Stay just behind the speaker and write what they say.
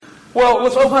Well,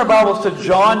 let's open our Bibles to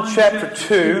John chapter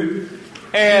 2.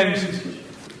 And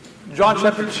John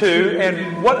chapter 2.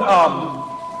 And what I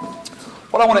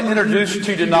want to introduce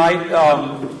to you tonight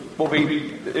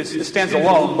it stands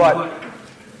alone, but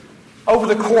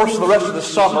over the course of the rest of the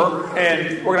summer,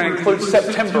 and we're going to include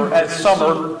September as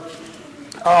summer,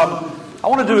 I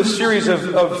want to do a series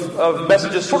of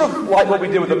messages, sort of like what we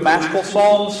did with the Maskell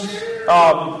Psalms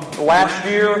last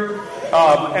year.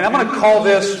 And I'm going to call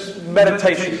this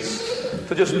Meditations.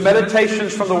 So just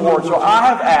meditations from the Word. So I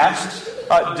have asked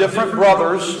different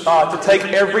brothers to take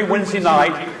every Wednesday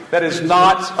night that is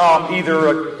not either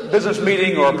a business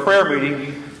meeting or a prayer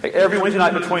meeting, every Wednesday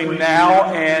night between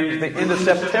now and the end of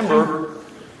September,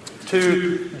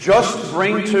 to just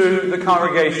bring to the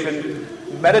congregation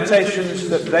meditations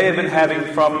that they have been having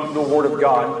from the Word of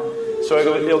God. So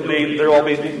they'll all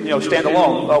be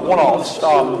standalone one-offs.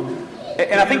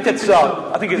 And I think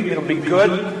it'll be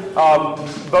good,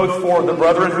 both for the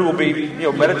brethren who will be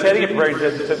meditating and preparing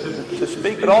to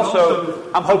speak, but also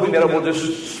I'm hoping that it will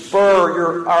just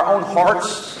spur our own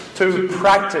hearts to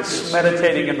practice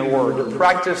meditating in the Word, to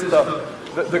practice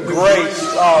the grace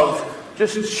of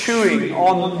just chewing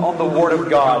on the Word of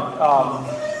God.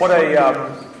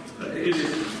 It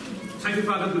is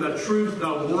sanctified unto thy truth,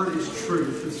 thy word is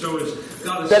truth. And so is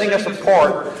God setting us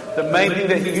apart. The main thing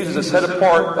that He uses to set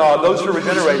apart those who are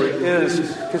regenerated is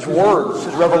His words,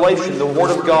 His revelation, the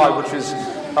Word of God, which is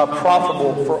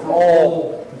profitable for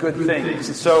all good things.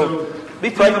 And so be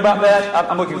praying about that.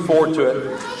 I'm looking forward to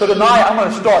it. So tonight I'm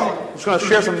going to start. I'm just going to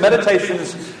share some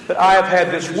meditations that I have had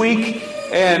this week.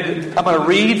 And I'm going to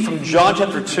read from John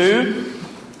chapter 2.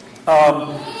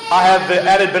 I have the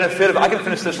added benefit of I can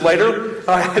finish this later.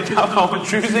 I'm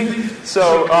choosing,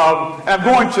 so and I'm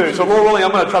going to. So Lord willing,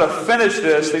 I'm going to try to finish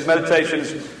these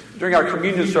meditations during our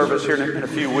communion service here in a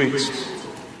few weeks.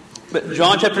 But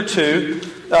John chapter 2,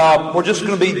 we're just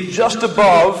going to be just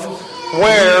above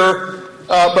where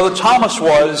Brother Thomas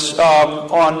was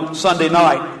on Sunday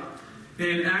night.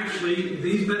 And actually,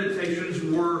 these meditations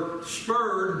were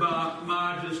spurred by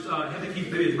my just had to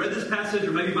keep maybe read this passage,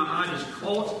 or maybe my eye just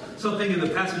caught something in the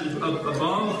passage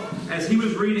above as he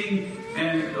was reading,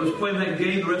 and I was playing that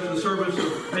game the rest of the service,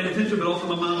 paying attention, but also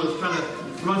my mind was trying to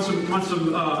run some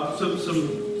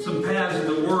paths in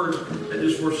the Word that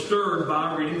just were stirred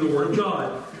by reading the Word of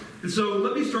God. And so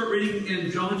let me start reading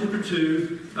in John chapter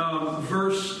 2,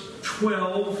 verse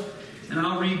 12. And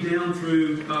I'll read down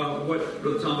through what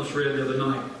Brother Thomas read the other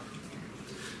night.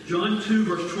 John 2,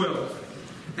 verse 12.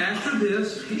 After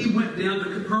this, he went down to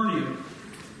Capernaum,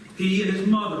 he and his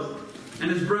mother,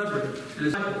 and his brethren, and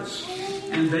his disciples.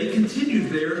 And they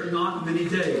continued there not many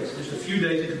days, just a few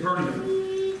days in Capernaum.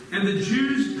 And the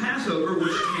Jews' Passover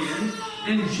was at hand,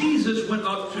 and Jesus went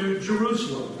up to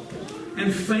Jerusalem,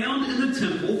 and found in the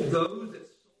temple those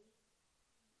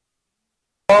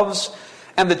that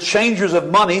and the changers of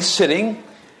money sitting,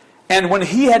 and when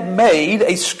he had made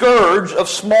a scourge of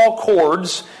small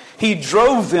cords, he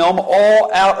drove them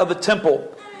all out of the temple,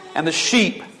 and the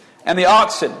sheep and the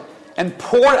oxen, and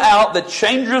poured out the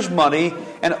changers' money,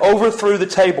 and overthrew the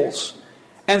tables,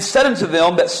 and said unto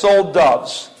them that sold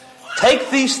doves,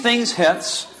 Take these things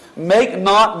hence, make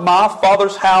not my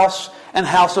Father's house an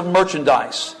house of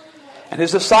merchandise. And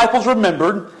his disciples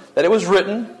remembered that it was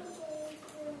written,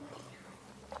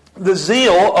 The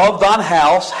zeal of thine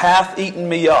house hath eaten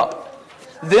me up.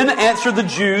 Then answered the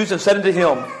Jews and said unto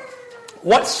him,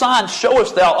 What sign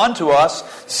showest thou unto us,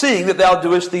 seeing that thou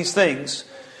doest these things?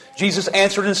 Jesus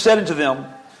answered and said unto them,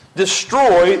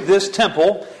 Destroy this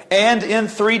temple, and in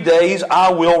 3 days I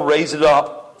will raise it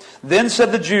up. Then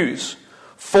said the Jews,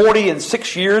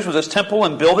 46 years was this temple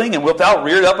in building, and wilt thou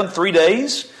rear it up in 3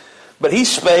 days? But he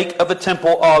spake of the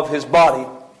temple of his body.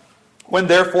 When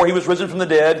therefore he was risen from the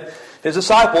dead, his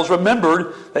disciples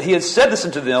remembered that he had said this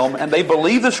unto them, and they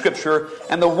believed the Scripture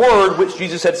and the word which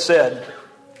Jesus had said.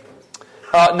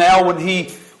 Now when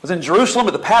he was in Jerusalem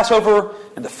at the Passover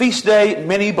and the feast day,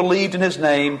 many believed in his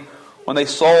name when they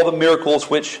saw the miracles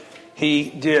which he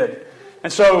did.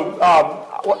 And so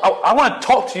I want to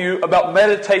talk to you about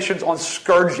meditations on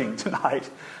scourging tonight.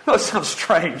 I know it sounds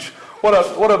strange. What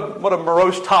a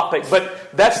morose topic, but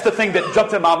that's the thing that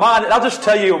jumped in my mind. And I'll just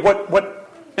tell you what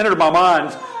entered my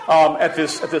mind at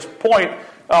this point,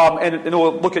 and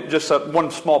we'll look at just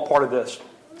one small part of this.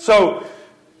 So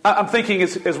I'm thinking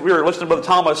as we were listening to Brother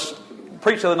Thomas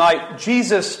preach the other night,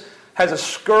 Jesus has a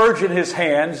scourge in his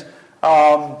hands,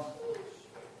 and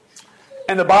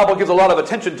the Bible gives a lot of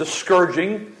attention to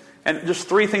scourging. And just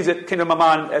 3 things that came to my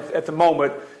mind at the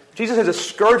moment. Jesus has a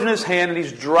scourge in his hand, and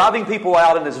he's driving people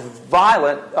out in this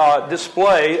violent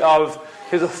display of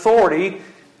his authority.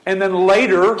 And then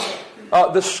later,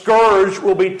 the scourge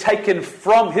will be taken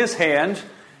from his hand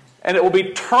and it will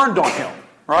be turned on him.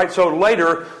 Right? So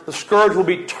later, the scourge will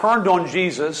be turned on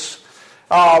Jesus.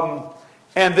 And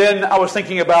then I was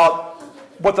thinking about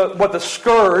what the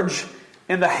scourge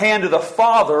in the hand of the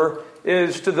Father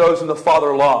is to those whom the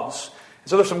Father loves.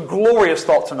 So there's some glorious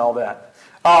thoughts in all that.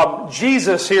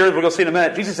 Jesus here, we're going to see in a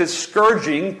minute, Jesus is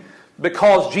scourging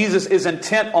because Jesus is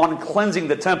intent on cleansing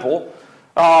the temple.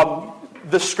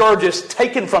 The scourge is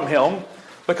taken from him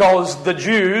because the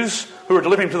Jews who are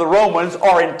delivering to the Romans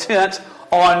are intent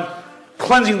on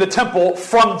cleansing the temple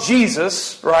from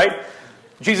Jesus, right?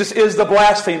 Jesus is the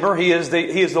blasphemer. He is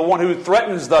the one who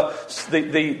threatens the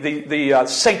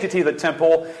sanctity of the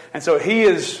temple, and so he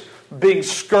is being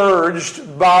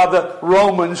scourged by the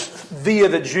Romans via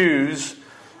the Jews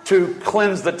to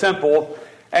cleanse the temple.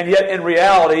 And yet, in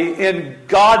reality, in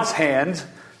God's hand,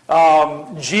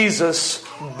 Jesus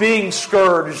being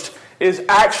scourged is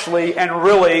actually and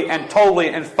really and totally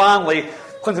and finally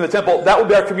cleansing the temple. That will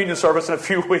be our communion service in a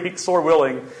few weeks, Lord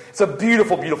willing. It's a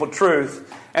beautiful, beautiful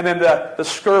truth. And then the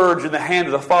scourge in the hand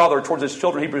of the Father towards his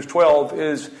children, Hebrews 12,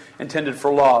 is intended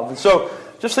for love. And so,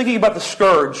 just thinking about the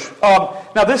scourge.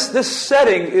 Now, this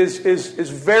setting is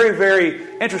very, very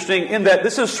interesting in that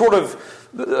this is sort of,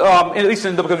 at least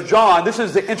in the book of John, this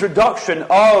is the introduction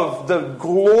of the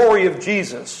glory of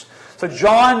Jesus. So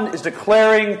John is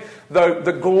declaring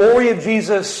the glory of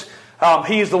Jesus.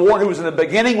 He is the one who was in the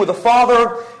beginning with the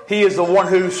Father. He is the one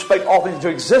who spake all things into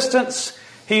existence.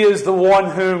 He is the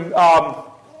one who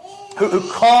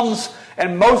comes,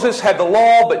 and Moses had the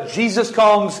law, but Jesus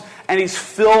comes and he's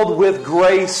filled with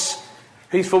grace.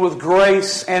 He's filled with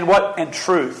grace and what? And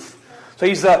truth. So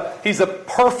he's the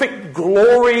perfect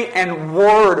glory and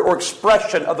word or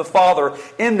expression of the Father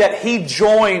in that he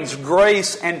joins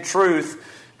grace and truth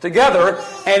together.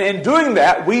 And in doing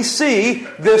that, we see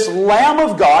this Lamb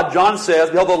of God, John says,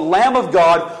 behold, the Lamb of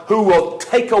God who will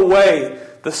take away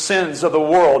the sins of the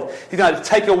world. He's going to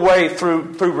take away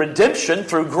through redemption,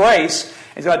 through grace.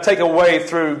 He's going to take away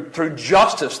through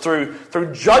justice, through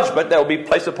judgment that will be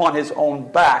placed upon his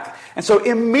own back. And so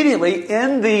immediately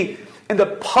in the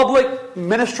public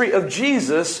ministry of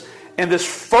Jesus, in this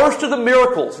first of the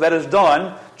miracles that is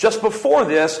done just before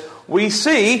this, we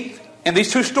see in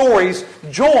these two stories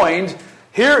joined,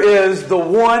 here is the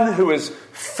one who is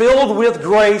filled with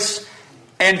grace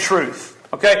and truth.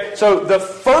 Okay, so the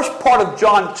first part of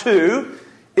John 2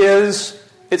 is,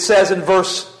 it says in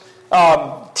verse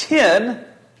 11,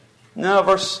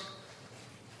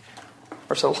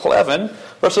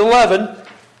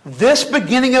 this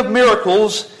beginning of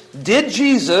miracles did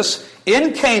Jesus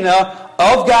in Cana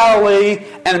of Galilee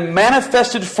and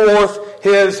manifested forth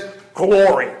his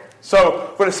glory. So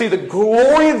we're going to see the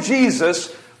glory of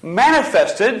Jesus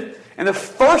manifested in the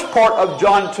first part of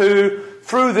John 2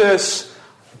 through this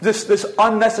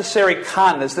unnecessary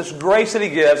kindness, this grace that he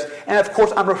gives. And of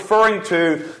course, I'm referring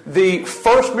to the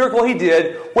first miracle he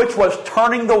did, which was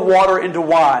turning the water into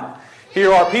wine.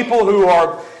 Here are people who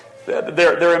are,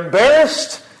 they're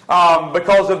embarrassed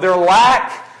because of their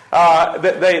lack.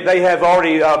 They have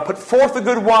already put forth the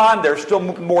good wine. There's still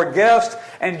more guests.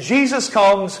 And Jesus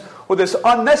comes with this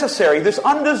unnecessary, this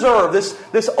undeserved,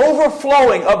 this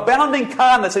overflowing, abounding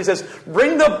kindness. He says,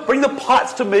 bring the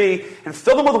pots to me and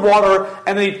fill them with water.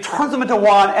 And then he turns them into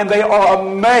wine, and they are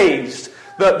amazed.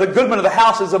 The goodman of the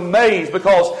house is amazed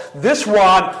because this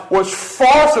wine was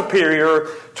far superior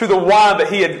to the wine that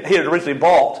he had originally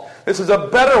bought. This is a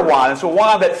better wine. It's a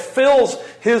wine that fills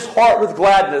his heart with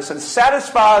gladness and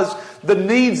satisfies the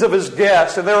needs of his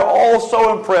guests. And they're all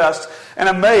so impressed and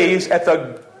amazed at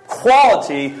the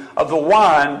quality of the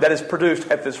wine that is produced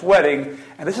at this wedding.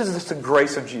 And this is just the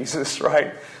grace of Jesus,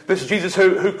 right? This is Jesus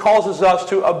who causes us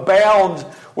to abound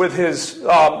with his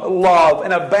love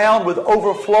and abound with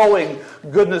overflowing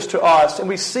goodness to us. And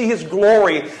we see his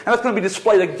glory. And that's going to be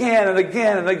displayed again and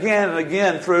again and again and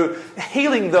again through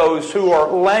healing those who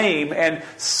are lame and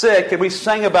sick. And we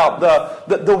sang about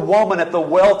the woman at the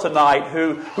well tonight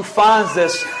who finds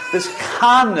this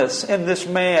kindness in this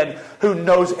man who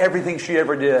knows everything she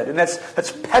ever did. And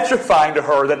that's petrifying to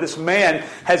her that this man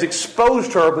has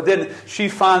exposed her, but then she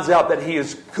finds out that he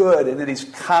is good and that he's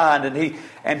kind,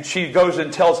 and she goes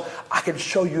and tells, I can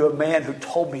show you a man who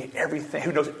told me everything,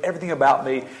 who knows everything about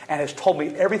me and has told me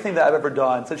everything that I've ever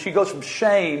done. So she goes from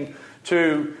shame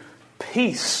to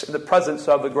peace in the presence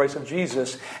of the grace of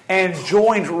Jesus and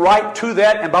joined right to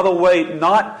that. And by the way,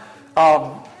 not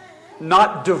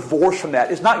divorced from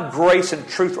that. It's not grace and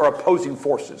truth are opposing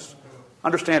forces.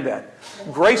 Understand that.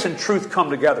 Grace and truth come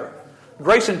together.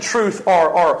 Grace and truth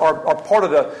are part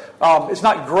of the... it's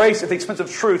not grace at the expense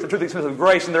of truth and truth at the expense of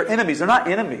grace, and they're enemies. They're not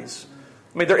enemies.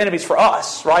 I mean, they're enemies for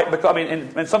us, right? Because, I mean,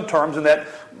 in some terms, in that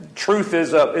truth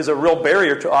is a real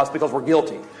barrier to us because we're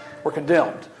guilty, we're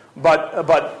condemned.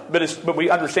 But we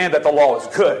understand that the law is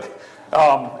good,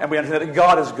 and we understand that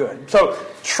God is good. So,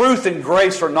 truth and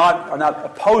grace are not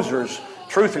opposers.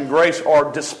 Truth and grace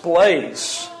are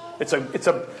displays. It's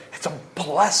a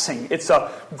blessing. It's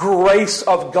a grace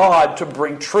of God to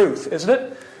bring truth, isn't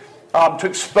it? To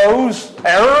expose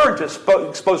error, to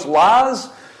expose lies.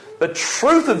 The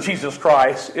truth of Jesus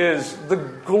Christ is the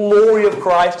glory of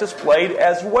Christ displayed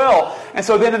as well. And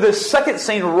so then in this second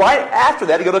scene, right after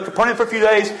that, you go to Capernaum for a few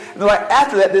days, and then right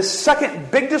after that, this second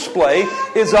big display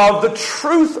is of the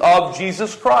truth of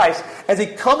Jesus Christ as he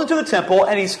comes into the temple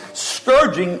and he's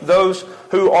scourging those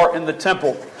who are in the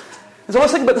temple. And so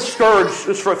let's think about the scourge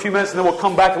just for a few minutes, and then we'll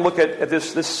come back and look at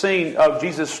this scene of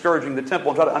Jesus scourging the temple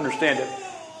and try to understand it.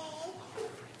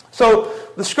 So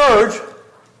the scourge,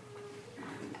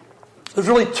 there's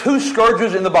really two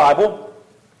scourges in the Bible.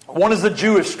 One is the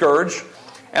Jewish scourge,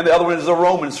 and the other one is the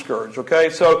Roman scourge. Okay,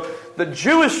 so the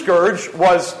Jewish scourge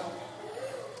was,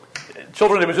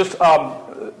 children, it was just,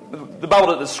 the Bible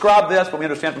doesn't describe this, but we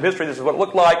understand from history this is what it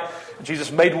looked like.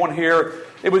 Jesus made one here.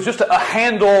 It was just a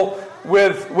handle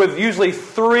with usually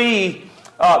three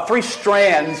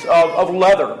strands of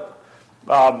leather.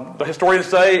 The historians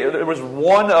say it was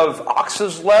one of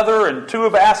ox's leather and two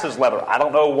of ass's leather. I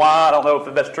don't know why. I don't know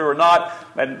if that's true or not.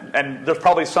 And there's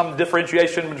probably some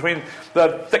differentiation between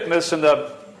the thickness and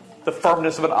the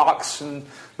firmness of an ox and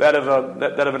that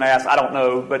of an ass. I don't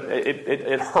know, but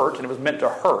it hurt, and it was meant to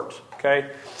hurt.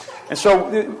 Okay, and so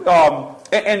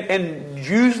and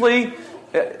usually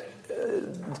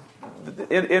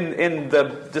in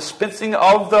the dispensing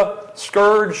of the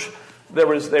scourge, they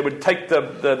would take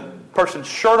the person's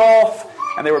shirt off,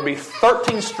 and there would be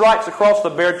 13 stripes across the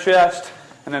bare chest,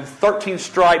 and then 13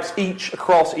 stripes each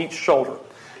across each shoulder.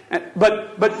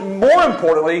 But more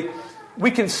importantly,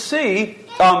 we can see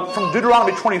from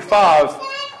Deuteronomy 25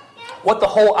 what the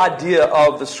whole idea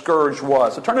of the scourge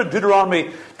was. So turn to Deuteronomy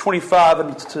 25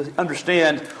 and to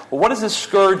understand, well, what is this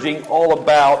scourging all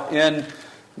about in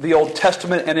the Old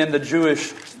Testament and in the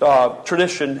Jewish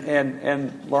tradition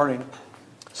and learning.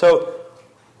 So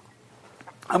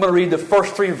I'm going to read the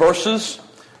first 3 verses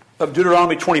of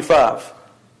Deuteronomy 25.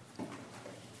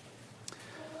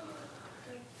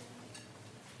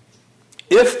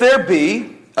 If there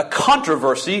be a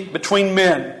controversy between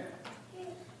men,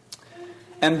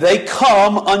 and they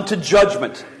come unto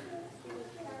judgment,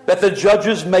 that the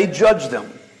judges may judge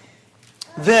them,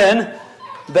 then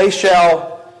they shall...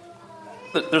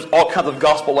 There's all kinds of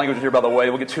gospel language here, by the way.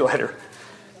 We'll get to it later.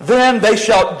 Then they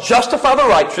shall justify the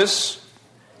righteous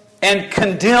and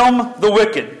condemn the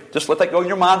wicked. Just let that go in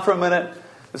your mind for a minute.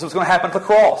 This is going to happen at the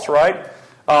cross, right?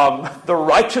 The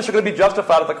righteous are going to be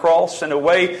justified at the cross in a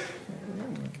way,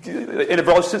 in a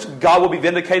broad sense, God will be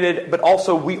vindicated, but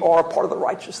also we are a part of the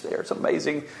righteous there. It's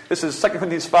amazing. This is 2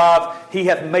 Corinthians 5. He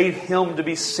hath made him to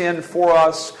be sin for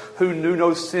us who knew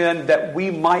no sin, that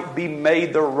we might be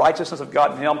made the righteousness of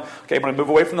God in him. Okay, I'm going to move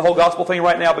away from the whole gospel thing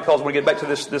right now because we're going to get back to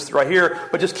this right here,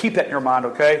 but just keep that in your mind,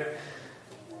 okay?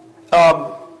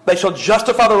 They shall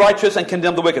justify the righteous and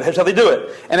condemn the wicked. Here's how they do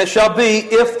it. And it shall be,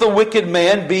 if the wicked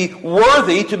man be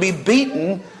worthy to be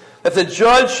beaten, that the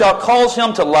judge shall cause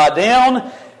him to lie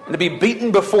down and to be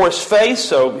beaten before his face.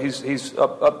 So he's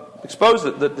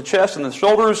exposed the chest and the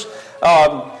shoulders,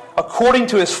 according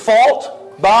to his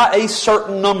fault, by a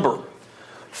certain number.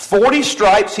 40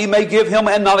 stripes he may give him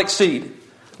and not exceed,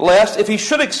 lest if he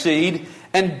should exceed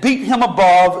and beat him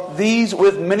above these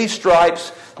with many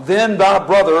stripes, then thy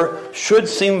brother should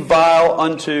seem vile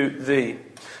unto thee.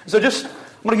 So I'm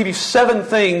going to give you 7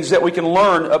 things that we can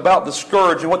learn about the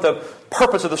scourge and what the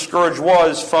purpose of the scourge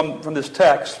was from this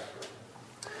text.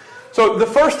 So the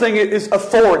first thing is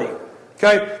authority.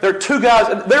 Okay, there are 2 guys.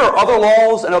 There are other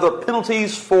laws and other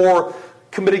penalties for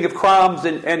committing of crimes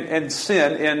and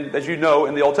sin, as you know,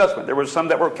 in the Old Testament. There were some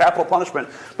that were capital punishment,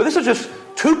 but this is just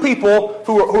 2 people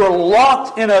who are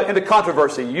locked in a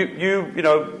controversy. You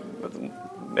know,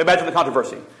 imagine the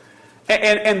controversy,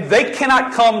 and they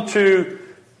cannot come to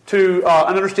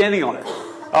an understanding on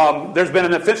it. There's been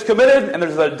an offense committed, and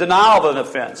there's a denial of an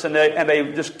offense, and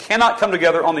they just cannot come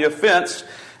together on the offense.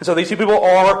 And so these 2 people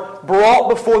are brought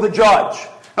before the judge.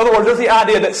 In other words, there's the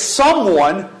idea that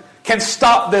someone can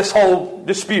stop this whole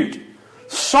dispute.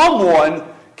 Someone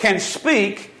can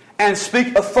speak and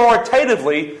speak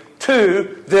authoritatively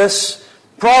to this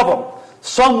problem.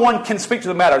 someone can speak to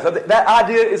the matter. So that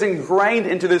idea is ingrained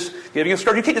into this giving a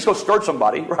scourge. You can't just go scourge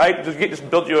somebody, right? You can't just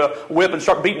build you a whip and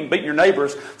start beating your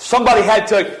neighbors. Somebody had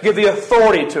to give the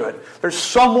authority to it. There's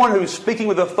someone who's speaking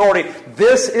with authority.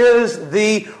 This is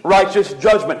the righteous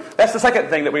judgment. That's the second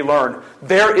thing that we learn.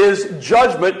 There is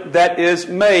judgment that is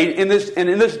made. In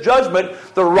this judgment,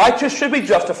 the righteous should be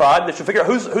justified. They should figure out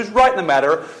who's right in the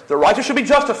matter. The righteous should be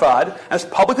justified, as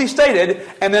publicly stated,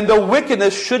 and then the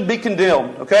wickedness should be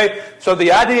condemned. Okay? So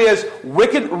the idea is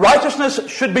righteousness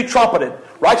should be trumpeted.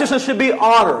 Righteousness should be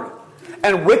honored.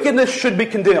 And wickedness should be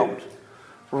condemned.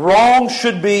 Wrong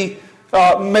should be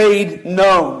made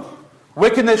known.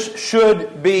 Wickedness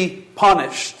should be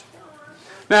punished.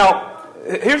 Now,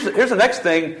 here's the next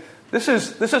thing. This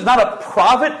is not a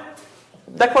private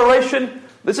declaration.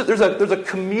 There's a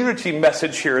community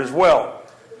message here as well.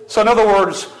 So in other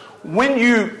words, when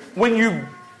you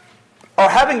are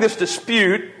having this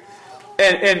dispute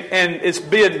and it's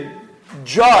being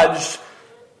judged,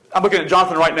 I'm looking at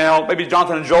Jonathan right now. Maybe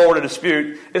Jonathan and Joel are in a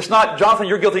dispute. It's not, Jonathan,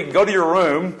 you're guilty. Go to your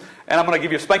room, and I'm going to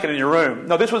give you a spanking in your room.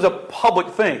 No, this was a public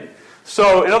thing.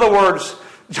 So, in other words,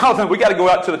 Jonathan, we got to go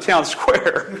out to the town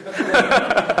square.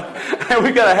 And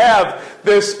we got to have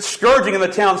this scourging in the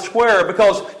town square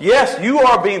because, yes, you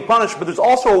are being punished, but there's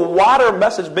also a wider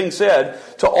message being said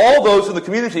to all those in the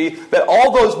community that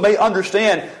all those may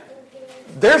understand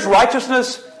there's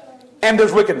righteousness and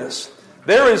there's wickedness.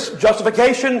 There is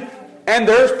justification and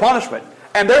there's punishment.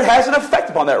 And there has an effect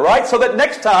upon that, right? So that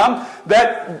next time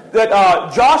that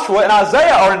Joshua and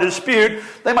Isaiah are in a dispute,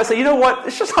 they might say, you know what,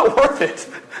 it's just not worth it.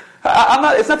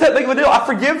 It's not that big of a deal. I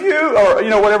forgive you, or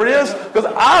whatever it is, because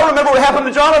I remember what happened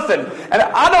to Jonathan, and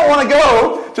I don't want to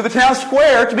go to the town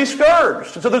square to be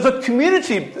scourged. So there's a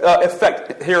community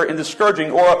effect here in the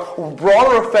scourging, or a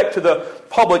broader effect to the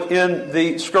public in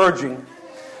the scourging.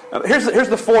 Here's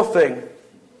the fourth thing.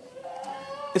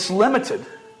 It's limited.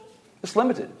 It's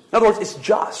limited. In other words, it's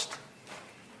just.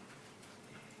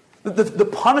 The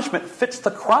punishment fits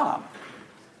the crime.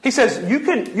 He says you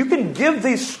can give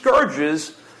these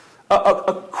scourges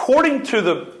according to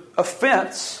the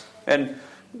offense, and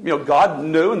God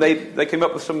knew, and they came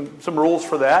up with some rules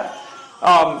for that.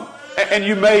 And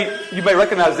you may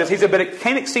recognize this. He said, but it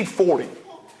can't exceed 40.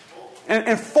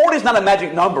 And 40 is not a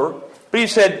magic number. But he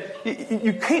said,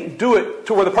 you can't do it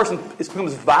to where the person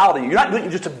becomes vile to you. You're not doing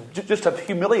it just to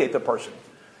humiliate the person.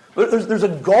 There's a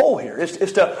goal here.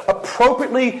 It's to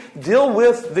appropriately deal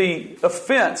with the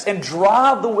offense and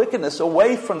drive the wickedness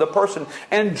away from the person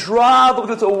and drive the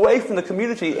wickedness away from the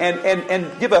community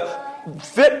and give a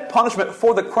fit punishment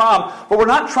for the crime. But we're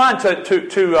not trying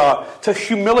to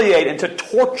humiliate and to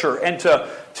torture and to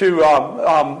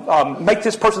make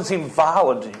this person seem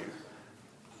violent to you.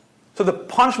 So the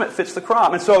punishment fits the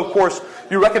crime. And so, of course,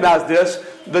 you recognize this.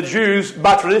 The Jews,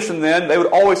 by tradition then, they would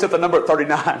always set the number at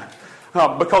 39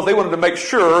 because they wanted to make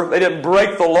sure they didn't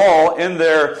break the law in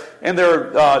their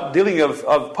dealing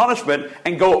of punishment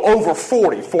and go over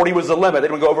 40. 40 was the limit. They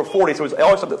didn't go over 40, so it was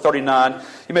always set at 39.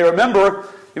 You may remember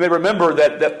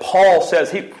that Paul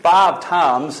says 5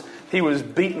 times he was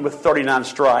beaten with 39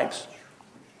 stripes.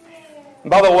 And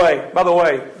by the way,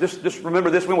 just remember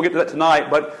this. We won't get to that tonight,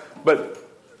 but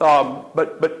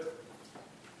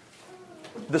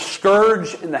the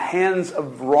scourge in the hands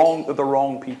of the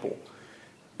wrong people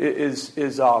is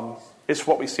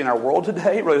what we see in our world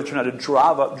today. Really, trying to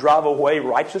drive away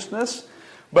righteousness,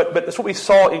 but that's what we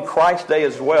saw in Christ's day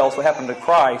as well. So what happened to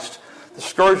Christ? The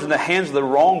scourge in the hands of the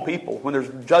wrong people when there's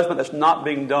judgment that's not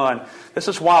being done. This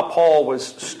is why Paul was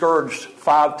scourged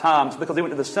 5 times, because he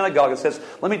went to the synagogue and says,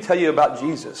 "Let me tell you about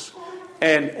Jesus."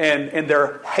 And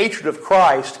their hatred of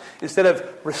Christ, instead of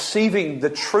receiving the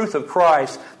truth of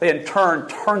Christ, they in turn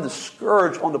turned the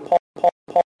scourge on the Paul.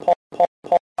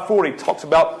 40 talks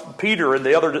about Peter and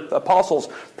the other apostles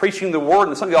preaching the word in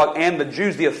the synagogue, and the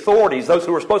Jews, the authorities, those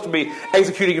who were supposed to be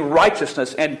executing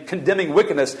righteousness and condemning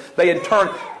wickedness, they in turn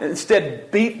instead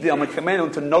beat them and commanded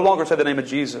them to no longer say the name of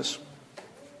Jesus.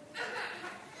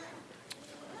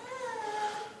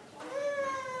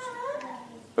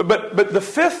 But the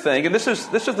fifth thing, and this is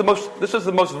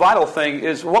the most vital thing,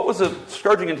 is what was the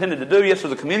scourging intended to do? Yes, it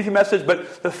was a community message,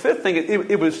 but the fifth thing,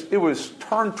 it was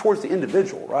turned towards the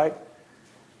individual, right?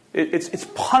 It's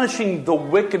punishing the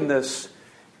wickedness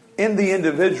in the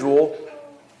individual,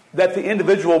 that the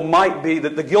individual might be,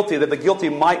 that the guilty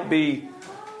might be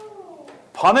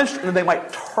punished, and they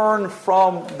might turn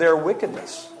from their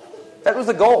wickedness. That was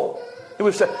the goal. It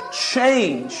was to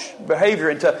change behavior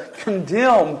and to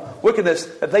condemn wickedness,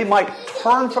 that they might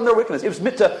turn from their wickedness. It was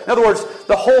meant to, in other words,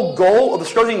 the whole goal of the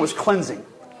scourging was cleansing.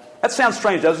 That sounds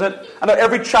strange, doesn't it? I know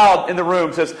every child in the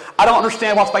room says, "I don't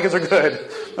understand why spankings are good."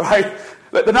 Right?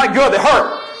 They're not good. They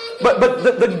hurt. But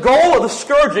the goal of the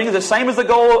scourging is the same as the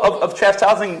goal of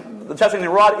chastising the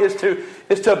rod is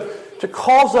to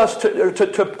cause us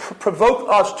to provoke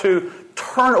us to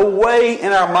turn away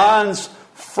in our minds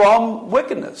from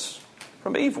wickedness,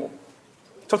 from evil.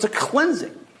 So it's a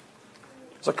cleansing.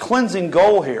 It's a cleansing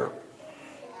goal here.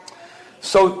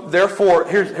 So therefore,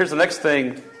 here's the next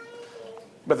thing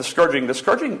about the scourging. The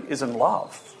scourging is in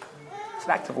love. It's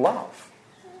an act of love.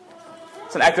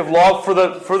 It's an act of love for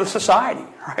the society,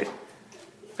 right?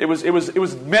 It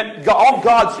was meant. All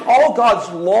God's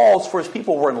laws for His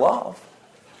people were in love.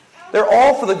 They're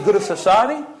all for the good of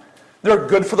society. They're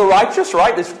good for the righteous,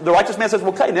 right? The righteous man says,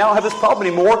 "Okay, now I don't have this problem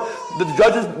anymore. The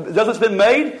judgment's been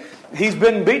made. He's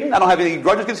been beaten. I don't have any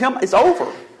grudges against him. It's over.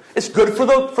 It's good for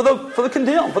the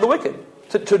condemned, for the wicked,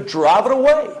 to drive it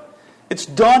away. It's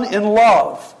done in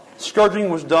love. Scourging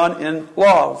was done in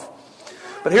love.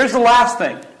 But here's the last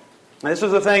thing. And this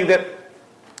is the thing that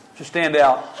should stand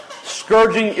out.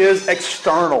 Scourging is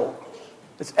external.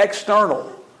 It's external.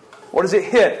 What does it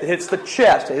hit? It hits the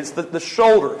chest. It hits the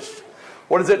shoulders.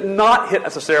 What does it not hit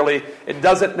necessarily? It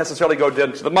doesn't necessarily go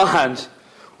down to the mind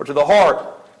or to the heart.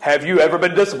 Have you ever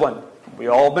been disciplined? We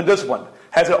all have been disciplined.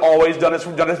 Has it always done its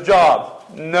job?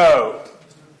 No.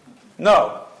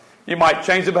 No. You might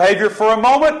change the behavior for a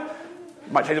moment.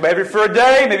 You might change the behavior for a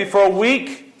day, maybe for a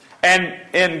week. And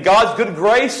in God's good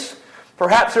grace,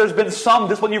 perhaps there's been some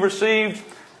discipline you've received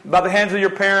by the hands of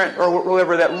your parent or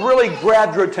whatever that really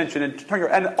grabbed your attention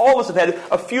and all of us have had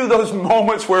a few of those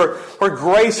moments where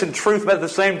grace and truth met at the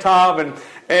same time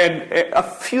and a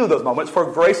few of those moments where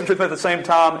grace and truth met at the same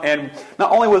time, and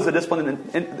not only was the discipline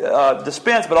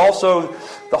dispensed, but also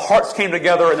the hearts came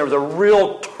together and there was a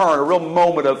real turn, a real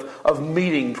moment of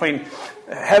meeting between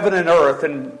heaven and earth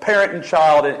and parent and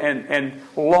child, and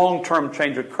long-term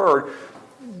change occurred.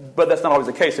 But that's not always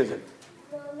the case, is it?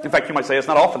 In fact, you might say it's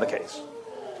not often the case.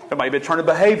 It might be a turn of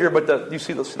behavior, but you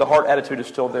see the heart attitude is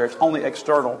still there. It's only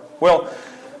external. Well,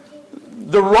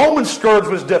 the Roman scourge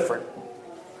was different.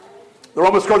 The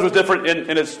Roman scourge was different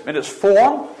in its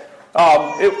form.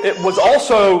 It was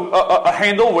also a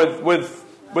handle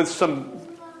with some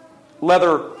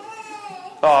leather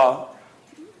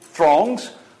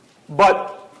thongs,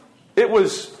 but it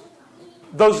was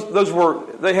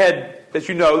they had, as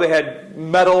you know, they had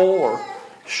metal or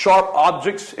sharp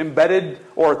objects embedded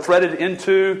or threaded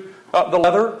into the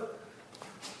leather.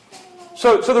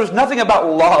 So there's nothing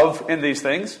about love in these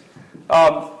things.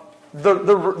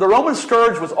 The Roman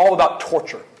scourge was all about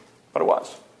torture. What it was.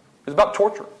 It was about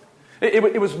torture.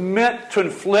 It was meant to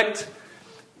inflict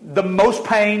the most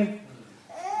pain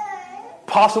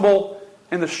possible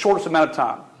in the shortest amount of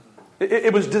time.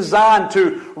 It was designed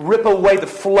to rip away the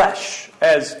flesh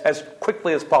as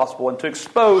quickly as possible and to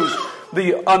expose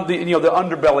the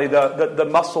underbelly, the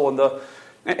muscle, and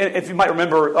if you might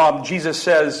remember, Jesus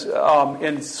says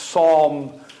in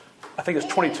Psalm, I think it's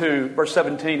 22, verse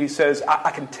 17, he says,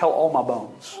 I can tell all my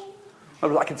bones. In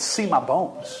other words, I can see my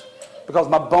bones because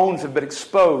my bones have been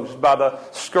exposed by the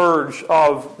scourge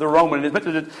of the Roman. It's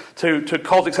meant to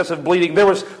cause excessive bleeding. There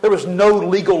was no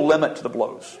legal limit to the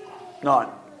blows. None.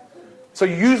 So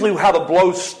usually how the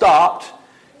blows stopped,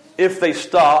 if they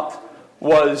stopped,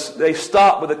 was they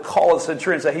stopped with a call of the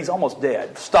centurion and say, he's almost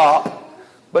dead. Stop.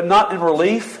 But not in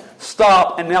relief.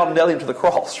 Stop and now nail him to the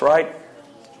cross, right?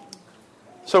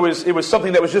 So it was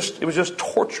something that was just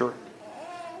torture.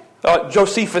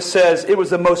 Josephus says it was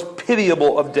the most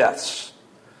pitiable of deaths.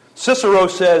 Cicero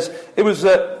says it was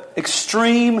the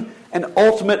extreme and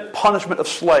ultimate punishment of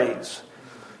slaves.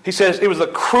 He says it was the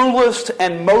cruelest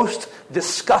and most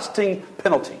disgusting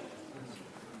penalty.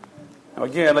 Now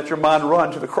again, let your mind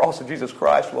run to the cross of Jesus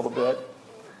Christ a little bit.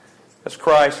 As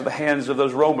Christ, in the hands of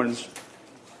those Romans,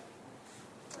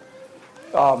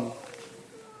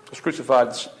 was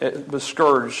crucified, was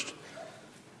scourged,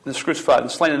 and crucified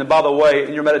and slain. And by the way,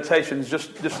 in your meditations,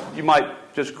 just you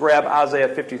might just grab Isaiah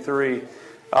 53.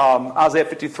 Isaiah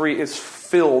 53 is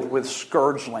filled with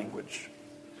scourge language.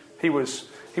 He was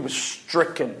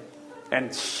stricken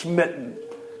and smitten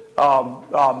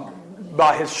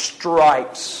by his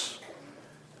stripes.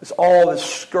 It's all this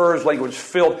scourge language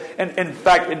filled. And in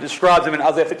fact, it describes him in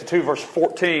Isaiah 52, verse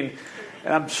 14.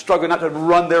 And I'm struggling not to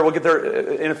run there. We'll get there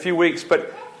in a few weeks.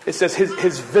 But it says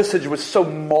his visage was so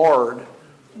marred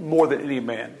more than any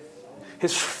man.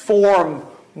 His form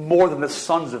more than the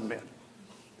sons of men.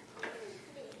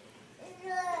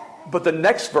 But the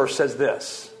next verse says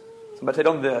this. So meditate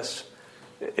on this.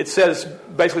 It says,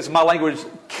 basically, it's my language,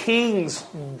 kings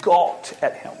gawked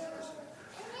at him.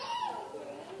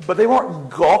 But they weren't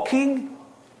gawking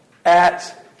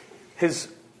at his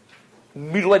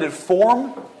mutilated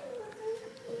form,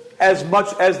 as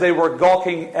much as they were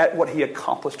gawking at what he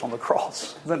accomplished on the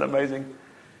cross. Isn't that amazing?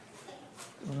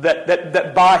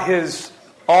 That by his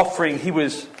offering he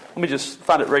was... Let me just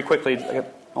find it very quickly. I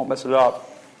won't mess it up.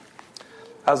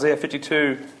 Isaiah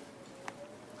 52.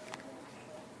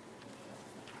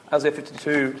 Isaiah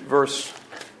 52, verse...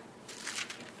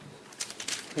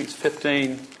 I think it's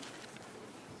 15.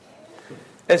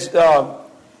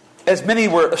 As many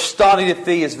were astonished at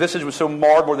thee, his visage was so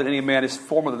marred more than any man, his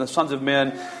form more than the sons of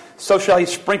men. So shall he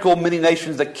sprinkle many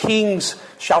nations. The kings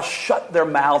shall shut their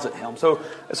mouths at him. So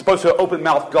as opposed to an open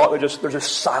mouth God, they're just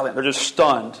silent. They're just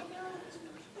stunned.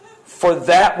 For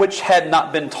that which had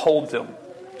not been told them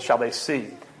shall they see,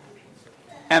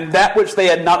 and that which they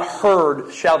had not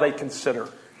heard shall they consider.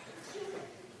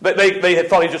 They had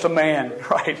thought he's just a man,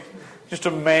 right? Just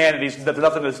a man, and there's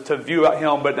nothing to view about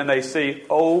him. But then they see,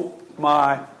 oh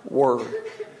my word,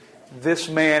 this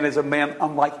man is a man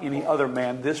unlike any other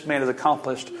man. This man has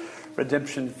accomplished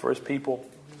redemption for his people.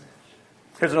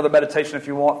 Here's another meditation, if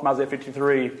you want, from Isaiah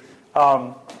 53.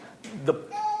 The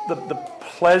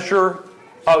pleasure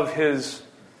of his,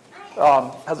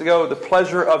 how's it go? The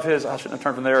pleasure of his, I shouldn't have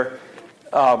turned from there.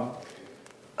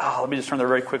 Let me just turn there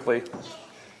very quickly.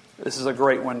 This is a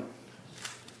great one.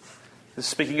 This is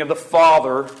speaking of the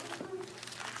Father.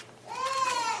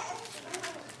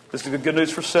 This is the good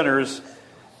news for sinners.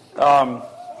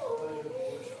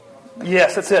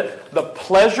 Yes, that's it. The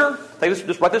pleasure,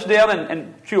 just write this down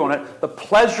and chew on it. The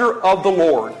pleasure of the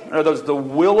Lord, in other words, the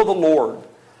will of the Lord,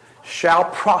 shall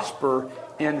prosper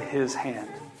in his hand.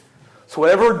 So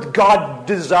whatever God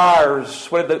desires,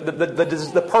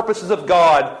 the purposes of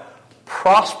God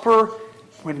prosper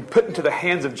when put into the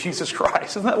hands of Jesus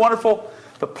Christ. Isn't that wonderful?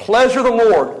 The pleasure of the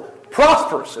Lord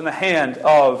prospers in the hand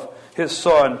of his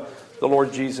Son, the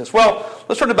Lord Jesus. Well,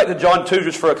 let's turn it back to John 2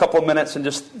 just for a couple of minutes and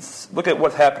just look at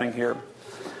what's happening here.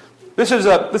 This is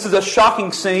a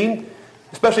shocking scene,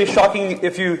 especially shocking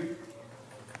if you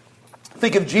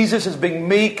think of Jesus as being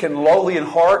meek and lowly in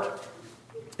heart.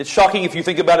 It's shocking if you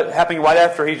think about it happening right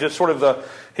after he's just sort of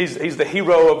he's the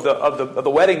hero of the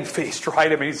wedding feast,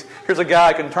 right? I mean, here's a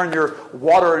guy who can turn your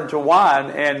water into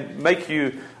wine and make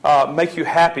you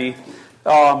happy.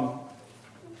 And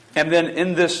then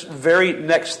in this very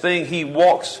next thing, he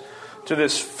walks to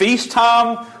this feast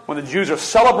time when the Jews are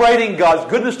celebrating God's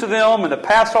goodness to them and the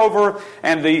Passover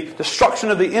and the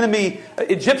destruction of the enemy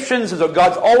Egyptians. And so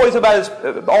God's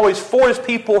always for his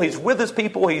people. He's with his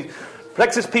people. He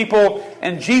protects his people.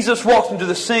 And Jesus walks into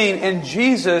the scene, and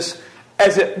Jesus,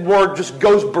 as it were, just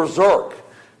goes berserk.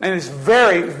 And it's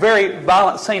very, very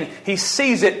violent scene. He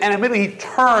sees it, and immediately he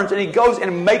turns and he goes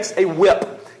and makes a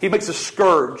whip. He makes a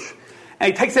scourge.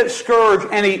 And he takes that scourge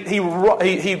and he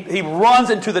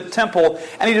runs into the temple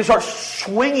and he just starts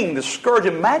swinging the scourge.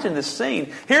 Imagine this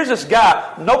scene. Here's this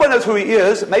guy. Nobody knows who he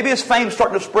is. Maybe his fame's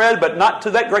starting to spread, but not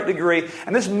to that great degree.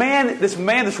 And this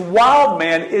wild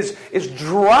man is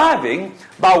driving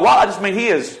by wild. I just mean he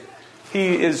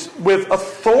is with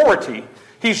authority.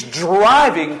 He's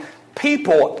driving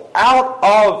people out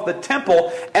of the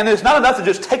temple, and it's not enough to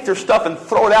just take their stuff and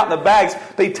throw it out in the bags,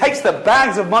 but he takes the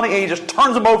bags of money and he just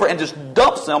turns them over and just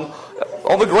dumps them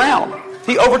on the ground.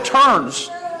 He overturns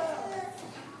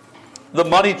the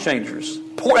money changers.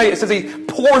 It says he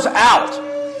pours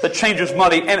out the changers'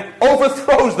 money and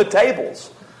overthrows the tables.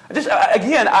 I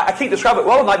can't describe it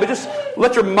well enough, but just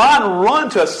let your mind run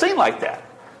to a scene like that.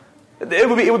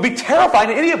 It would be terrifying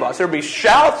to any of us. There would be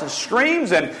shouts and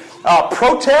screams and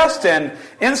protest and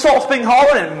insults being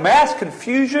hollered and mass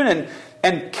confusion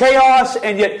and chaos,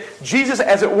 and yet Jesus,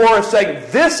 as it were, is saying,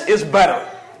 this is better.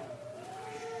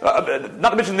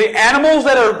 Not to mention the animals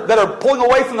that are pulling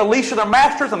away from the leash of their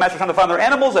masters. The masters trying to find their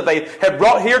animals that they have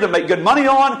brought here to make good money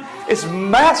on. It's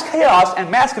mass chaos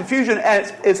and mass confusion,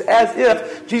 and it's as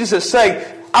if Jesus is saying,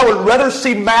 I would rather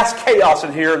see mass chaos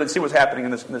in here than see what's happening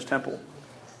in this temple.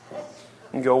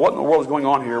 And go, what in the world is going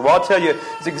on here? Well, I'll tell you,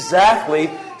 it's exactly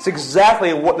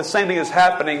what the same thing is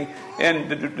happening in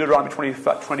Deuteronomy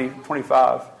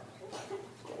 25.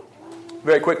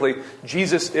 Very quickly,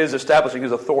 Jesus is establishing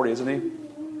his authority, isn't he?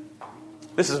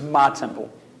 This is my temple.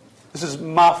 This is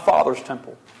my Father's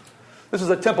temple. This is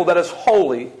a temple that is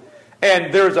holy.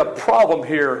 And there's a problem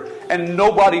here, and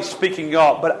nobody's speaking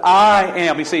up. But I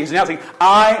am, you see, he's announcing,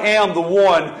 I am the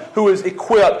one who is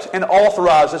equipped and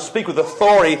authorized to speak with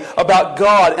authority about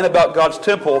God and about God's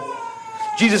temple.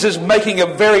 Jesus is making a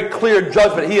very clear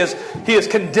judgment. He is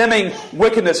condemning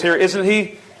wickedness here, isn't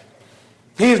he?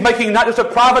 He is making not just a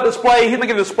private display, he's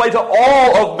making a display to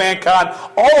all of mankind,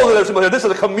 all of those. This is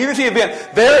a community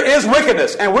event. There is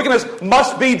wickedness, and wickedness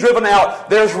must be driven out.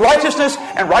 There's righteousness,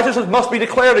 and righteousness must be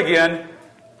declared again.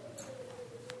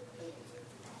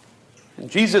 And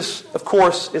Jesus, of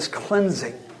course, is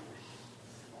cleansing.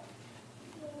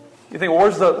 You think,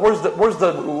 where's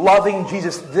the loving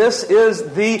Jesus? This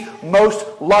is the most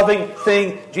loving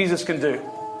thing Jesus can do.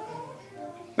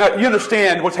 Now, you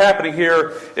understand what's happening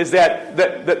here is that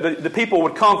the people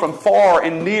would come from far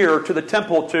and near to the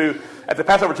temple at the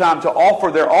Passover time to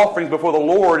offer their offerings before the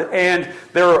Lord, and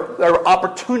there were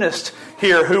opportunists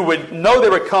here who would know they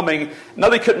were coming, know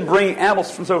they couldn't bring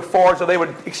animals from so far, so they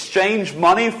would exchange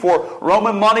money for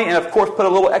Roman money, and of course put a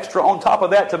little extra on top of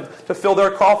that to fill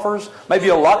their coffers, maybe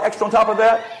a lot extra on top of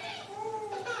that.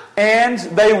 And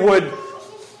they would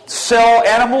sell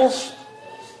animals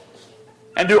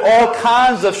and do all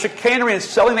kinds of chicanery and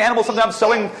selling the animals. Sometimes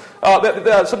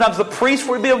sometimes the priest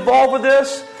would be involved with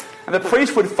this. And the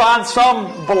priest would find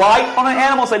some blight on an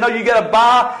animal and say, no, you got to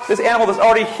buy this animal that's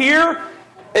already here.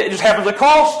 It just happens to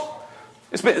cost.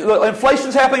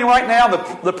 Inflation's happening right now.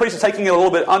 The priest is taking it a little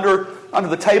bit under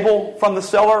the table from the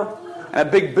seller. And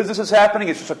a big business is happening.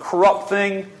 It's just a corrupt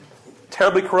thing.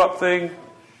 Terribly corrupt thing.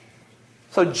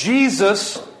 So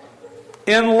Jesus,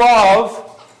 in love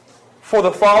for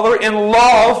the Father, in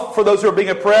love for those who are being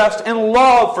oppressed, in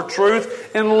love for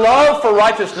truth, in love for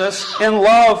righteousness, in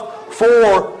love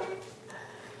for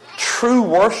true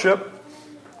worship,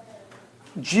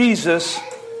 Jesus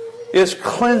is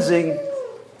cleansing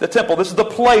the temple. This is the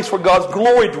place where God's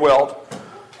glory dwelt.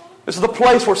 This is the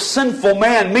place where sinful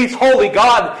man meets holy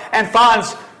God and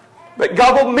finds that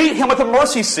God will meet him at the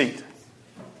mercy seat.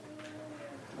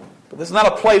 But this is not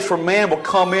a place where man will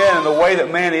come in the way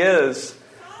that man is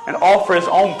and offer his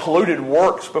own polluted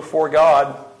works before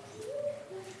God.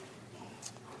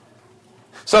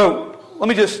 So, let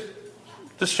me just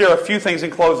share a few things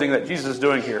in closing that Jesus is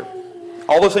doing here.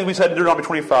 All those things we said in Deuteronomy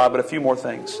 25, but a few more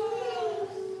things.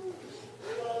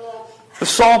 The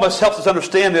psalmist helps us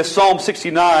understand this. Psalm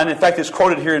 69, in fact, it's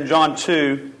quoted here in John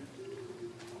 2.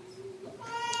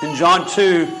 In John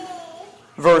 2,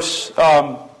 verse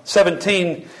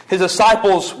 17, his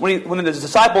disciples, when the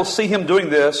disciples see him doing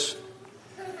this,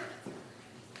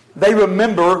 they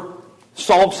remember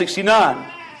Psalm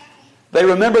 69. They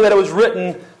remember that it was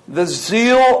written, "The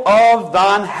zeal of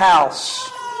thine house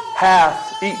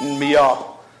hath eaten me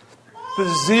up." The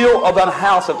zeal of thine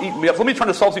house hath eaten me up. So let me turn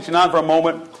to Psalm 69 for a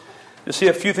moment to see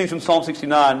a few things from Psalm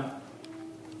 69.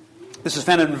 This is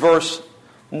found in verse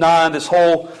 9. This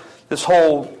whole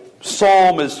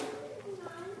psalm is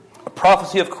a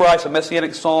prophecy of Christ, a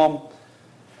messianic psalm.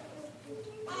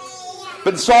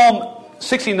 But in Psalm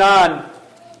 69,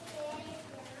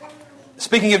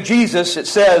 speaking of Jesus, it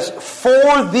says,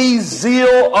 "For the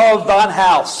zeal of thine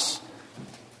house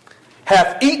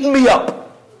hath eaten me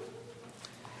up,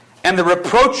 and the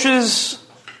reproaches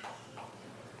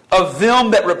of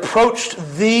them that reproached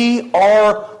thee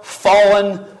are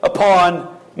fallen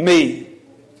upon me."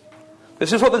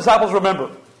 This is what the disciples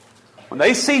remember. When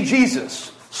they see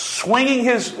Jesus swinging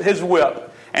his whip,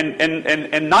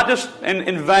 and not just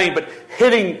in vain, but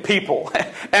hitting people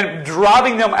and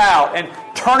driving them out and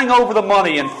turning over the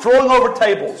money and throwing over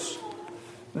tables,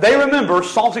 they remember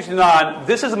Psalm 69,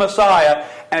 this is the Messiah,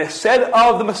 and it said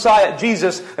of the Messiah,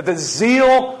 Jesus, that the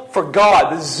zeal for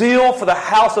God, the zeal for the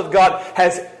house of God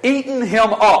has eaten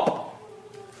him up,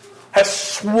 has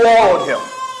swallowed him,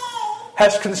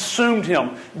 has consumed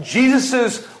him.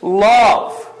 Jesus'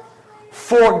 love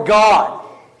for God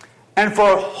and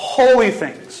for holy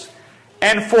things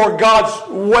and for God's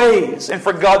ways and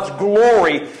for God's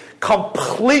glory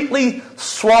completely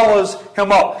swallows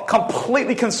him up,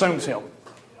 completely consumes him.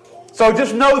 So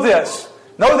just know this.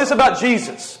 Know this about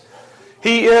Jesus.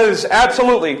 He is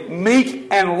absolutely meek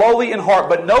and lowly in heart.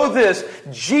 But know this,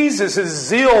 Jesus'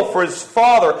 zeal for his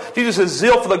Father, Jesus'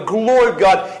 zeal for the glory of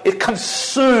God, it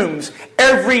consumes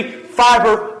every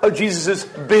fiber of Jesus'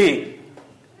 being.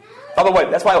 By the way,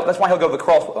 that's why he'll go to the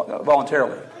cross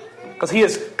voluntarily. Because he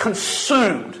is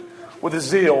consumed with his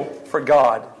zeal for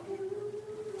God.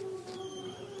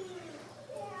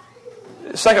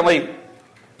 Secondly,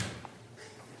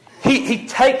 he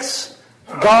takes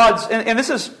God's, and this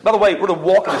is, by the way, we're to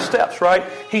walk in the steps, right?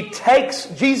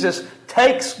 Jesus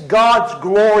takes God's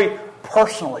glory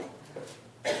personally.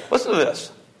 Listen to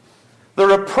this. The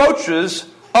reproaches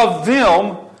of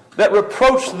them that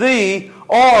reproach thee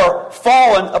are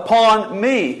fallen upon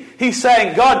me. He's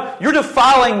saying, God, they're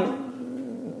defiling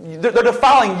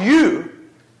you.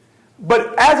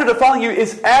 But as they're defiling you,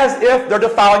 it's as if they're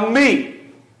defiling me.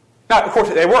 Now, of course,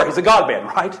 they were. He's a God-man,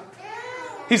 right?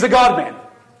 He's a God-man.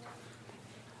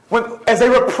 As they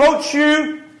reproach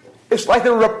you, it's like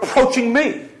they're reproaching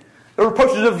me. The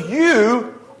reproaches of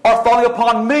you are falling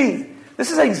upon me.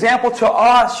 This is an example to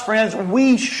us, friends.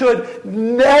 We should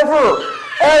never,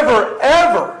 ever,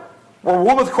 ever we're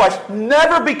one with Christ,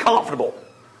 never be comfortable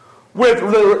with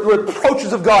the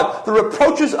reproaches of God. The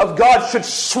reproaches of God should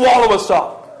swallow us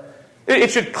up.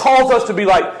 It should cause us to be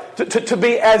like, to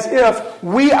be as if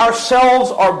we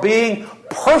ourselves are being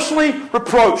personally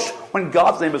reproached when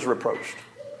God's name is reproached.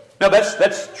 Now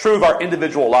that's true of our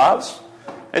individual lives.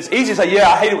 It's easy to say, yeah,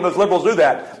 I hate it when those liberals do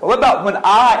that. But what about when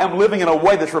I am living in a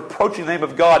way that's reproaching the name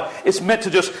of God? It's meant to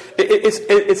just,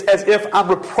 it's as if I'm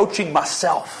reproaching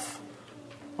myself.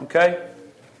 Okay?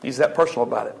 He's that personal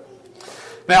about it.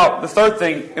 Now, the third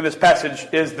thing in this passage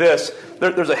is this.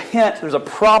 There's a hint, there's a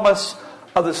promise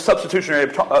of the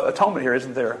substitutionary atonement here,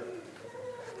 isn't there?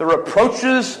 The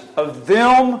reproaches of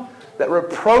them that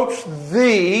reproach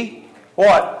thee,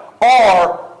 what?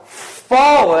 Are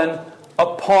fallen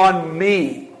upon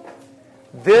me.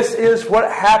 This is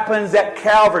what happens at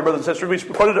Calvary, brothers and sisters.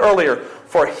 We quoted it earlier.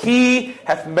 For he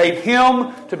hath made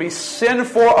him to be sin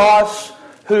for us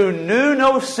who knew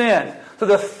no sin. So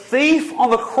the thief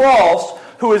on the cross,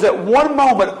 who is at one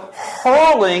moment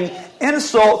hurling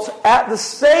insults at the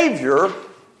Savior,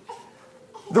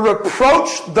 the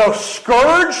reproach, the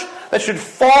scourge that should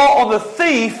fall on the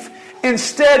thief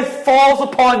instead falls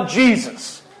upon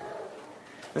Jesus.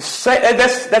 That's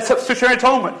substitutionary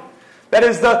atonement. That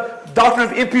is the doctrine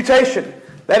of imputation.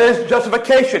 That is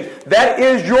justification. That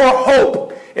is your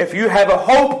hope. If you have a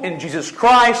hope in Jesus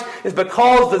Christ, it's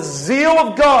because the zeal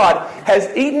of God has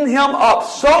eaten him up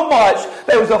so much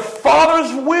that it was the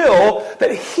Father's will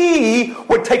that he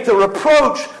would take the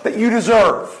reproach that you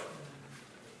deserve.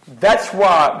 That's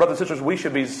why, brothers and sisters, we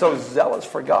should be so zealous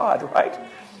for God, right?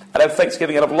 Out of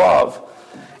thanksgiving, out of love.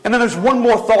 And then there's one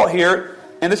more thought here,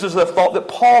 and this is the thought that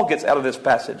Paul gets out of this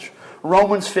passage.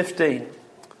 Romans 15.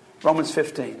 Romans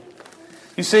 15.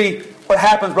 You see, what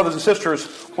happens, brothers and sisters,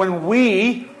 when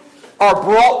we are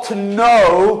brought to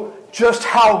know just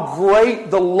how great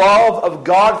the love of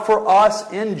God for us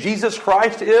in Jesus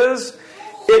Christ is,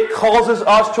 it causes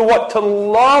us to what? To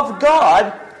love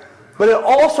God, but it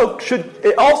also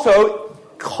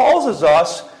causes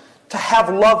us to have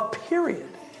love, period.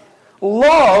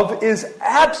 Love is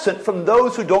absent from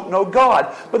those who don't know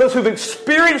God. But those who've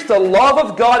experienced the love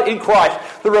of God in Christ,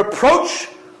 the reproach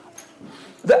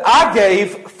that I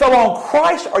gave fell on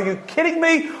Christ. Are you kidding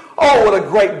me? Oh, what a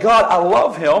great God. I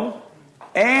love him.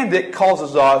 And it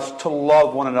causes us to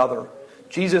love one another.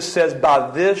 Jesus says,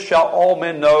 by this shall all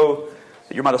men know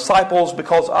that you're my disciples,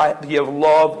 because you have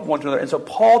loved one another. And so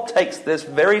Paul takes this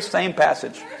very same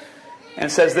passage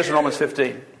and says this in Romans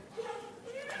 15.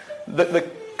 The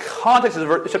context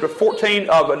is chapter 14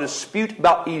 of a dispute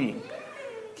about eating.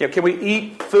 Can we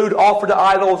eat food offered to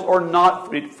idols or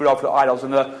not eat food offered to idols?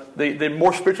 And the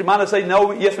more spiritually minded say,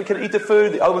 no, yes, we can eat the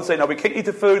food. The other ones say, no, we can't eat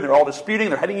the food. They're all disputing.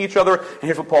 They're hating each other. And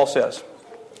here's what Paul says.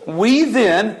 We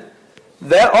then,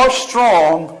 that are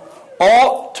strong,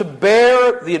 ought to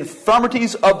bear the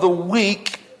infirmities of the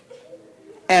weak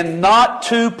and not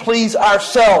to please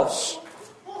ourselves.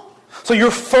 So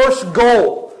your first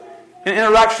goal in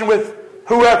interaction with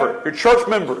whoever, your church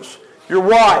members, your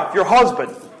wife, your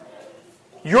husband,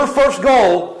 your first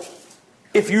goal,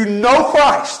 if you know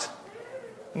Christ,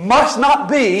 must not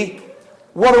be,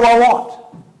 what do I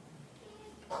want?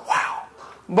 Wow.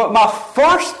 But my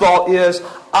first thought is,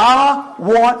 I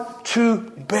want to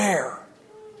bear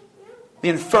the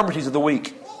infirmities of the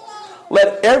weak.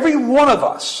 Let every one of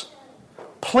us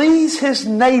please his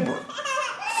neighbor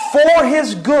for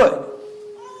his good,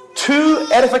 to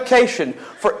edification.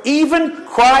 For even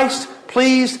Christ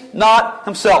pleased not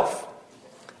himself.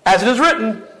 As it is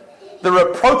written, the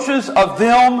reproaches of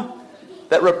them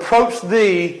that reproach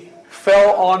thee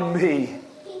fell on me.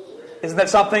 Isn't that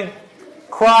something?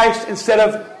 Christ, instead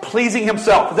of pleasing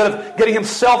himself, instead of getting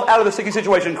himself out of the sticky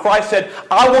situation, Christ said,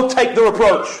 I will take the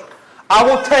reproach. I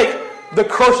will take the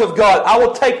curse of God. I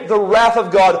will take the wrath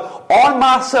of God on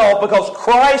myself, because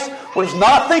Christ was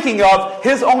not thinking of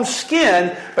his own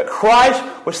skin, but Christ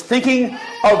was thinking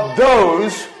of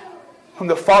those whom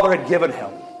the Father had given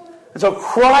him. And so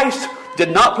Christ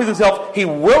did not please himself. He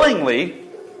willingly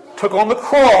took on the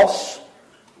cross.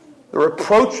 The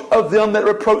reproach of them that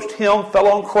reproached him fell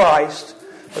on Christ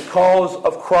because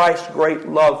of Christ's great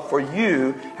love for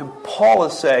you. And Paul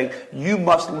is saying, you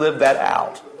must live that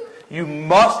out. You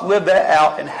must live that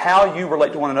out in how you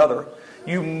relate to one another.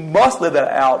 You must live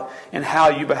that out in how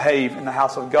you behave in the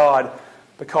house of God,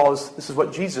 because this is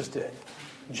what Jesus did.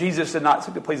 Jesus did not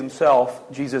seek to please himself.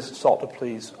 Jesus sought to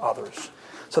please others.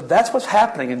 So that's what's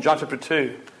happening in John chapter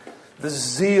 2. The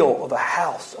zeal of the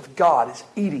house of God is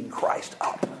eating Christ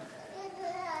up.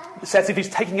 It's as if he's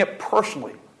taking it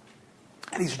personally.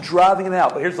 And he's driving it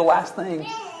out. But here's the last thing.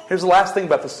 Here's the last thing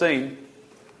about the scene.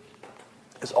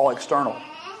 It's all external.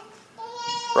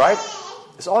 Right?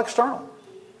 It's all external.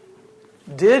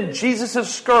 Did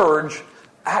Jesus' scourge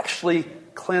actually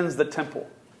cleanse the temple?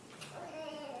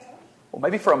 Well,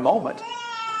 maybe for a moment,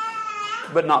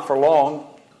 but not for long.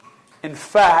 In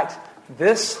fact,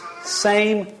 this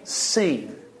same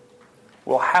scene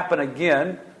will happen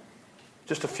again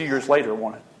just a few years later,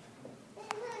 won't it?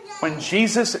 When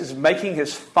Jesus is making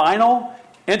his final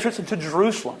entrance into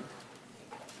Jerusalem,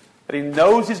 that he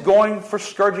knows he's going for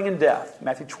scourging and death,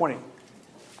 Matthew 20.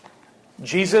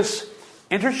 Jesus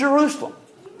enters Jerusalem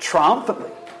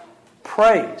triumphantly,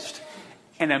 praised,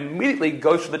 and immediately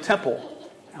goes to the temple.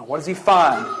 And what does he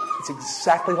find? It's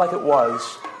exactly like it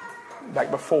was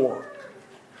back before.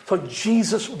 So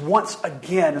Jesus once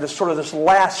again, in this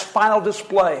last final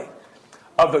display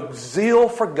of the zeal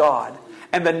for God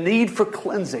and the need for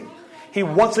cleansing, he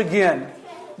once again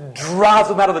drives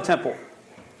them out of the temple.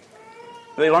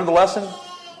 Did they learn the lesson?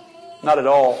 Not at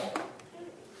all.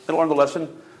 They didn't learn the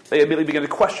lesson. They immediately begin to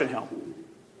question him,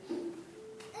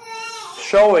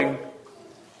 showing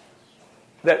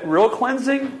that real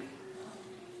cleansing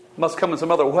must come in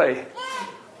some other way.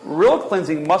 Real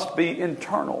cleansing must be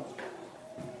internal.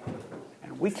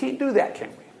 And we can't do that, can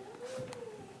we?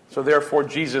 So therefore,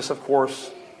 Jesus, of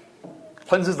course,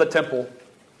 cleanses the temple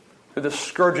through the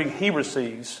scourging he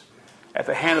receives at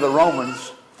the hand of the Romans,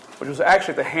 which was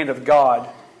actually at the hand of God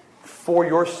for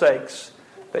your sakes,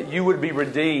 that you would be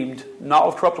redeemed, not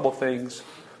with corruptible things,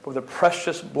 but with the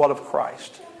precious blood of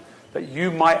Christ, that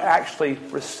you might actually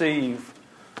receive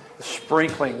the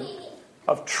sprinkling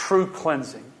of true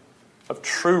cleansing, of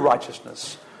true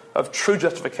righteousness, of true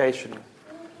justification.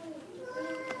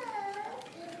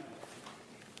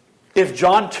 If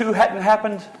John 2 hadn't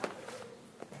happened,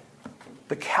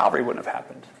 the Calvary wouldn't have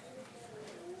happened.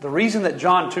 The reason that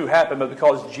John 2 happened was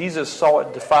because Jesus saw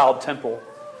a defiled temple.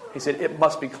 He said, it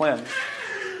must be cleansed.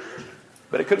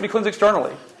 But it couldn't be cleansed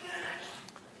externally.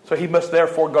 So he must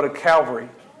therefore go to Calvary,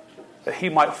 that he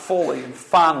might fully and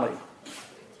finally,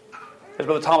 as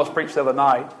Brother Thomas preached the other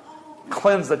night,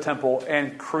 cleanse the temple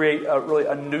and create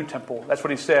a new temple. That's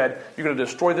what he said. You're going to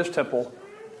destroy this temple,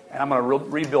 and I'm going to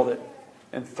rebuild it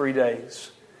in 3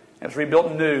 days. And it's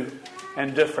rebuilt new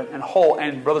and different and whole.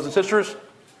 And brothers and sisters,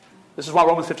 this is why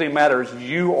Romans 15 matters.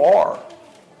 You are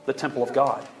the temple of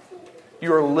God.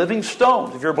 You are living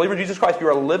stones. If you're a believer in Jesus Christ, you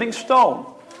are a living stone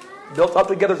built up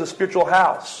together as a spiritual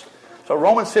house. So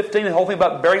Romans 15, the whole thing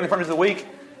about bearing the infirmities of the weak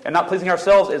and not pleasing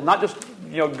ourselves is not just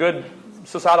good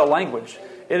societal language.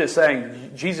 It is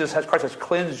saying Christ has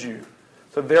cleansed you.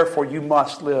 So therefore you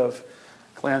must live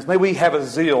cleansed. May we have a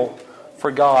zeal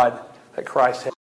for God that Christ has.